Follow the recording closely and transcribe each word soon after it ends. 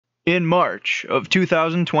In March of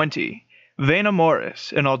 2020, Vena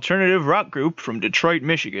Morris, an alternative rock group from Detroit,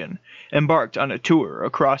 Michigan, embarked on a tour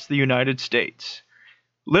across the United States.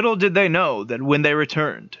 Little did they know that when they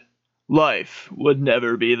returned, life would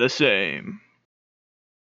never be the same.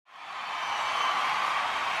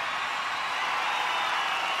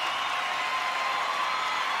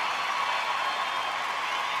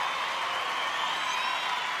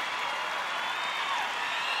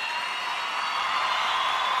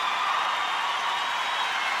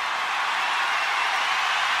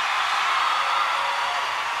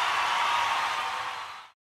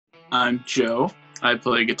 I'm Joe. I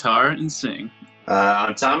play guitar and sing.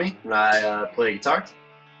 I'm Tommy, and I play guitar.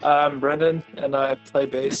 I'm Brendan, and I play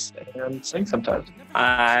bass and sing sometimes.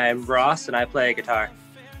 I'm Ross, and I play guitar.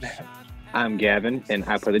 I'm Gavin, and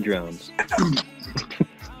I play the drums.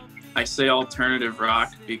 I say alternative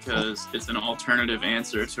rock because it's an alternative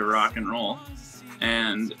answer to rock and roll.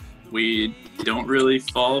 And we don't really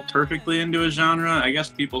fall perfectly into a genre. I guess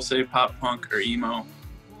people say pop punk or emo,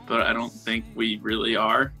 but I don't think we really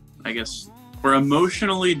are. I guess we're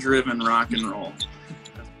emotionally driven rock and roll.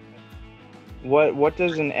 What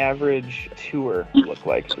does an average tour look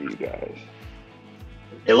like for you guys?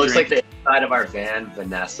 It looks like the inside of our van,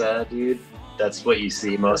 Vanessa, dude. That's what you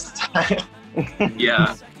see most of the time.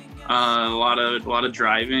 Yeah, a lot of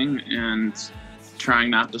driving and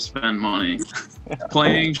trying not to spend money.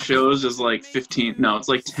 Playing shows is like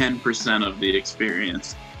 10% of the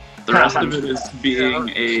experience. The rest of it is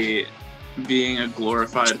being a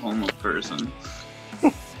glorified homeless person.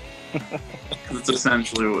 That's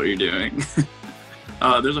essentially what you're doing.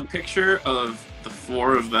 There's a picture of the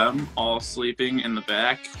four of them all sleeping in the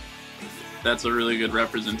back. That's a really good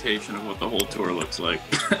representation of what the whole tour looks like.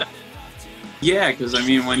 Yeah, because I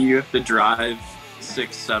mean, when you have to drive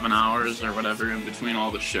 6-7 hours or whatever in between all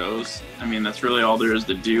the shows, I mean, that's really all there is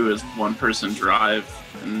to do is one person drive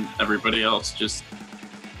and everybody else just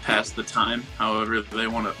pass the time however they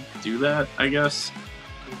want to do that, I guess.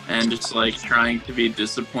 And just like trying to be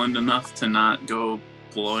disciplined enough to not go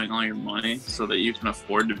blowing all your money so that you can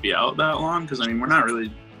afford to be out that long, because I mean, we're not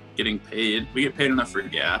really getting paid. We get paid enough for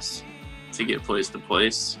gas to get place to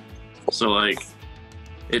place, so like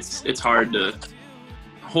it's hard to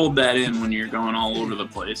hold that in when you're going all over the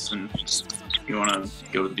place and you want to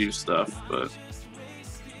go do stuff. But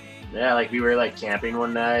yeah, like we were like camping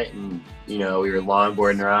one night, and we were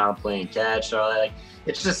longboarding around, playing catch, all that. Like,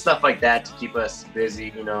 it's just stuff like that to keep us busy,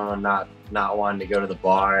 and not wanting to go to the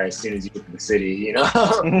bar as soon as you get to the city,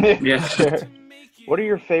 Yeah. Sure. What are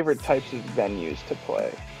your favorite types of venues to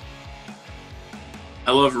play?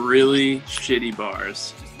 I love really shitty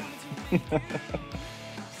bars.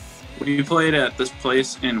 We played at this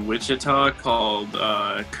place in Wichita called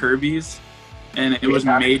Kirby's, and it was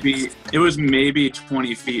maybe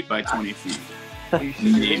 20 feet by 20 feet.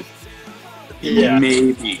 Maybe. Yeah.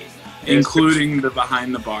 Maybe, including the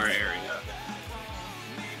behind the bar area.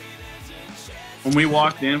 When we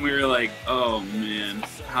walked in, we were like, "Oh man,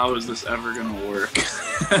 how is this ever gonna work?"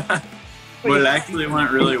 But it actually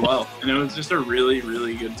went really well, and it was just a really,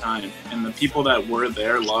 really good time. And the people that were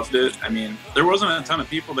there loved it. I mean, there wasn't a ton of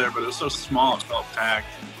people there, but it was so small, it felt packed.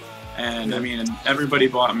 And I mean, everybody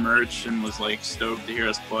bought merch and was like stoked to hear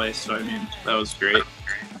us play. So I mean, that was great.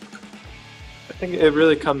 I think it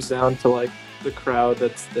really comes down to like the crowd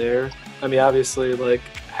that's there. I mean, obviously, like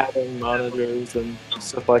having monitors and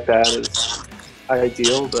stuff like that is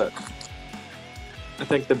ideal, but I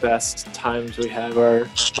think the best times we have are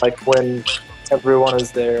like when everyone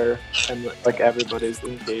is there and like everybody's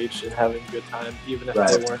engaged and having a good time, even if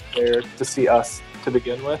they weren't there to see us to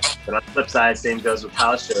begin with. And on the flip side, same goes with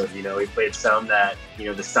house shows. We played some that,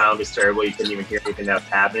 the sound was terrible. You couldn't even hear anything that was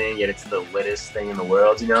happening, yet it's the littest thing in the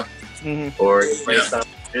world, Mm-hmm. Or you play some,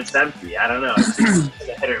 it's empty. I don't know. It's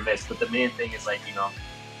a hit or miss. But the main thing is like,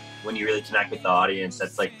 when you really connect with the audience,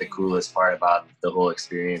 that's like the coolest part about the whole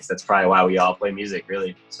experience. That's probably why we all play music,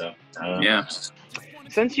 really. So, I don't know. Yeah.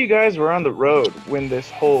 Since you guys were on the road when this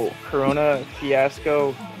whole Corona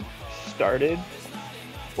fiasco started,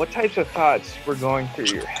 what types of thoughts were going through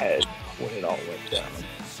your head when it all went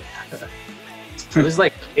down? It was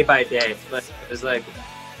like day by day. Like, it was like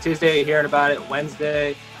Tuesday hearing about it,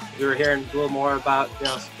 Wednesday we were hearing a little more about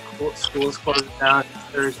schools closing down.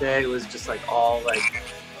 Thursday it was just like all like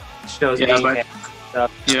shows. By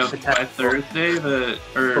Thursday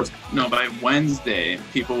by Wednesday,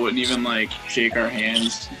 people wouldn't even like shake our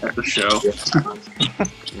hands at the show.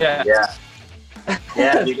 Yeah.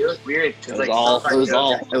 Yeah, dude, it was weird. It was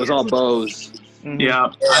all bows. Mm-hmm.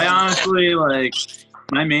 Yeah, I honestly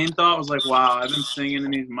my main thought was like, wow, I've been singing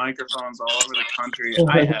in these microphones all over the country.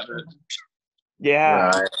 I haven't. Yeah.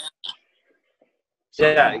 Right.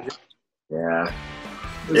 Yeah. Yeah.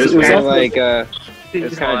 It was kind of also- like it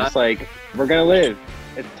was kind of just like, we're gonna live.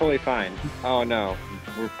 It's totally fine. Oh no,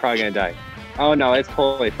 we're probably gonna die. Oh no, it's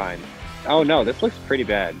totally fine. Oh no, this looks pretty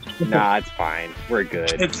bad. Nah, it's fine. We're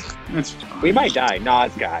good. It's fine. We might die. Nah,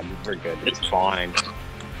 it's God. We're good. It's fine.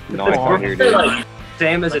 No, I It's can't hear you. like,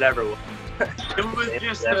 same as it ever was.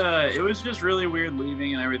 It was just really weird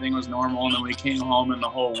leaving and everything was normal, and then we came home and the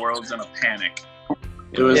whole world's in a panic.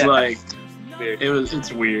 It was like Weird.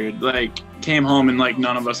 it's weird. Like came home and like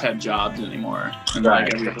none of us had jobs anymore, and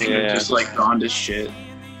like everything had just like gone to shit.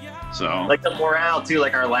 So Like the morale too,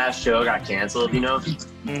 like our last show got canceled, you know,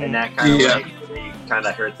 and that kind of like really kind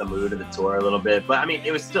of hurt the mood of the tour a little bit. But I mean,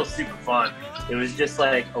 it was still super fun. It was just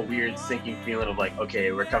like a weird sinking feeling of like,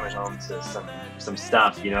 okay, we're coming home to some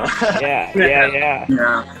stuff, you know. Yeah.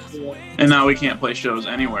 and now we can't play shows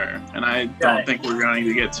anywhere, and I don't think we're going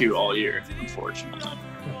to get to all year, unfortunately.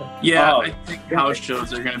 Yeah, I think house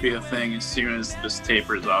shows are going to be a thing as soon as this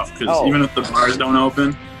tapers off, because even if the bars don't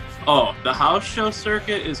open, the house show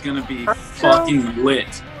circuit is going to be fucking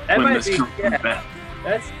lit when this comes back.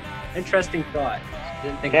 That's an interesting thought.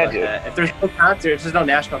 Didn't think about that. If there's no concerts, there's no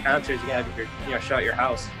national concerts, you gotta have your show at your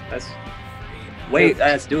house. That's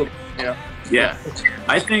doable, you know. Yeah,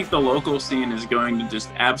 I think the local scene is going to just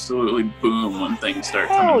absolutely boom when things start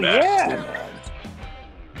coming back. Yeah.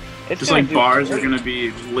 Just like bars are going to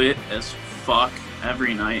be lit as fuck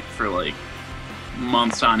every night for like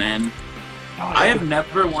months on end. I have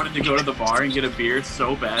never wanted to go to the bar and get a beer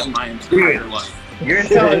so bad in my entire life. You're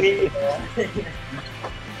telling me.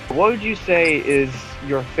 What would you say is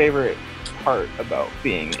your favorite part about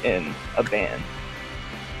being in a band?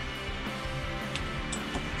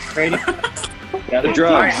 The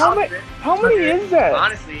drugs. How many is that?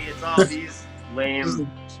 Honestly, it's all these lame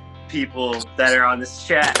people that are on this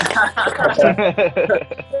chat.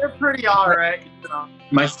 They're pretty alright. You know?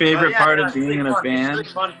 My favorite part of being in a band.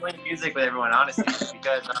 It's really fun playing music with everyone, honestly,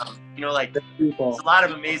 because you know, like there's People. a lot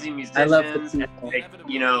of amazing musicians. I love the and, like,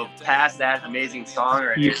 you know, past that, amazing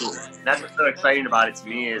songwriters. And that's what's so exciting about it to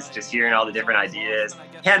me is just hearing all the different ideas,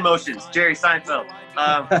 hand motions, Jerry Seinfeld.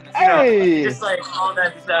 You know, just like all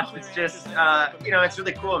that stuff. It's just, you know, it's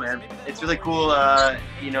really cool, man. It's really cool.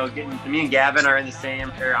 You know, me and Gavin are in the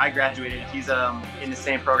same. Or I graduated. He's in the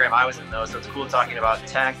same program I was in, though. So it's cool talking about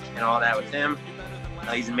tech and all that with him.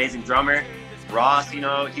 He's an amazing drummer. Ross, you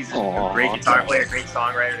know, he's a great guitar player, great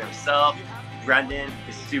songwriter himself. Brendan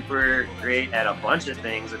is super great at a bunch of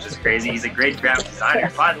things, which is crazy. He's a great graphic designer.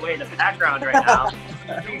 By the way, in the background right now,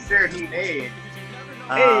 I'm pretty sure he made.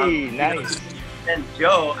 Nice. And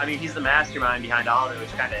Joe, I mean, he's the mastermind behind all of it,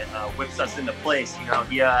 which kind of whips us into place. You know,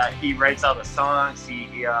 he writes all the songs.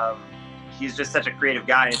 He's just such a creative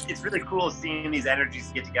guy. It's really cool seeing these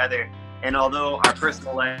energies get together. And although our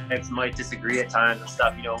personal lives might disagree at times and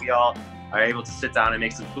stuff, you know, we all are able to sit down and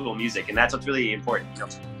make some cool music, and that's what's really important. You know,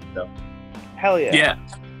 so. Hell yeah.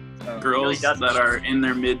 Yeah. Girls that are in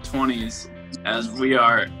their mid-20s, as we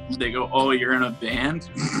are, they go, "Oh, you're in a band?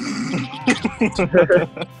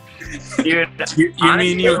 Dude, You honestly,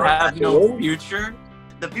 mean you have no future?"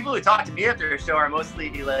 The people who talk to me after a show are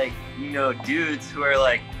mostly like, you know, dudes who are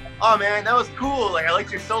like, "Oh man, that was cool. Like, I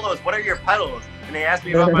liked your solos. What are your pedals?" And they ask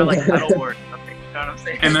me about my like pedal work. You know what I'm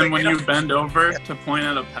saying? And then like, when you bend over to point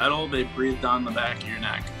at a pedal, they breathe down the back of your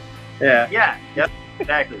neck. Yeah. Yep.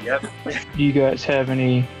 Exactly. Yep. Do you guys have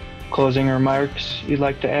any closing remarks you'd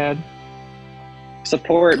like to add?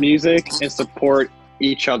 Support music and support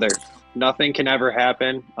each other. Nothing can ever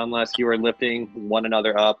happen unless you are lifting one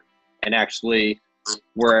another up and actually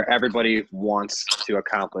where everybody wants to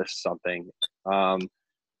accomplish something.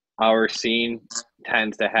 Our scene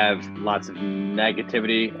tends to have lots of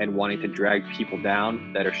negativity and wanting to drag people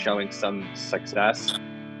down that are showing some success.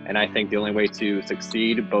 And I think the only way to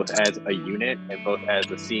succeed, both as a unit and both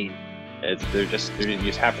as a scene, is you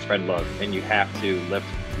just have to spread love and you have to lift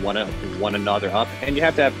one another up and you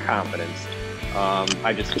have to have confidence.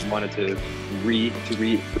 I just wanted to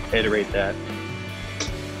reiterate that.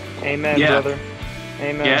 Amen, brother.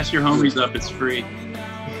 Amen. Gas your homies up, it's free.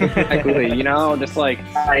 Exactly, you know, just like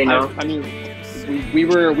I know. I mean, we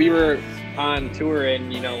were on tour,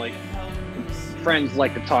 and you know, like friends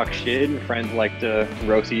like to talk shit, and friends like to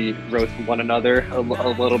roast one another a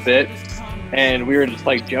little bit, and we were just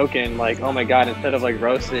like joking, like, oh my god, instead of like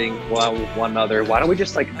roasting one another, why don't we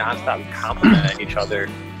just like nonstop complimenting each other?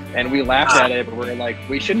 And we laughed at it, but we're like,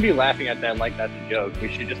 we shouldn't be laughing at that like that's a joke.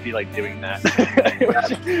 We should just be like doing that.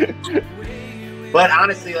 But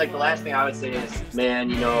honestly, like the last thing I would say is, man,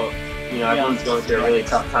 you know, everyone's going through a really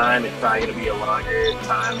tough time. It's probably gonna be a longer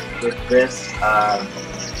time with this.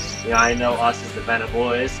 You know, I know us as the Vena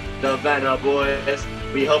Boys. The Vena Boys.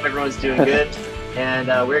 We hope everyone's doing good. And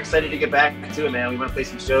we're excited to get back to it, man. We want to play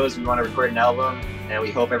some shows. We want to record an album. And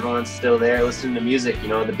we hope everyone's still there listening to music. You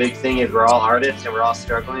know, the big thing is we're all artists and we're all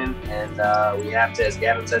struggling. And we have to, as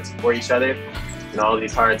Gavin said, support each other in all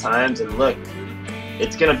these hard times. And look,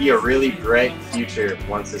 it's going to be a really bright future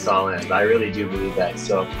once this all ends. I really do believe that.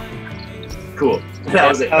 So, cool. That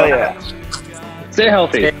was it. Oh, yeah. Stay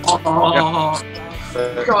healthy. Come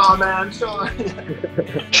on, man. Sean.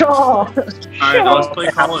 All right, let's play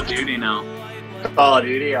Call of Duty now. Call of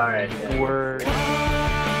Duty? All right. Yeah. Word.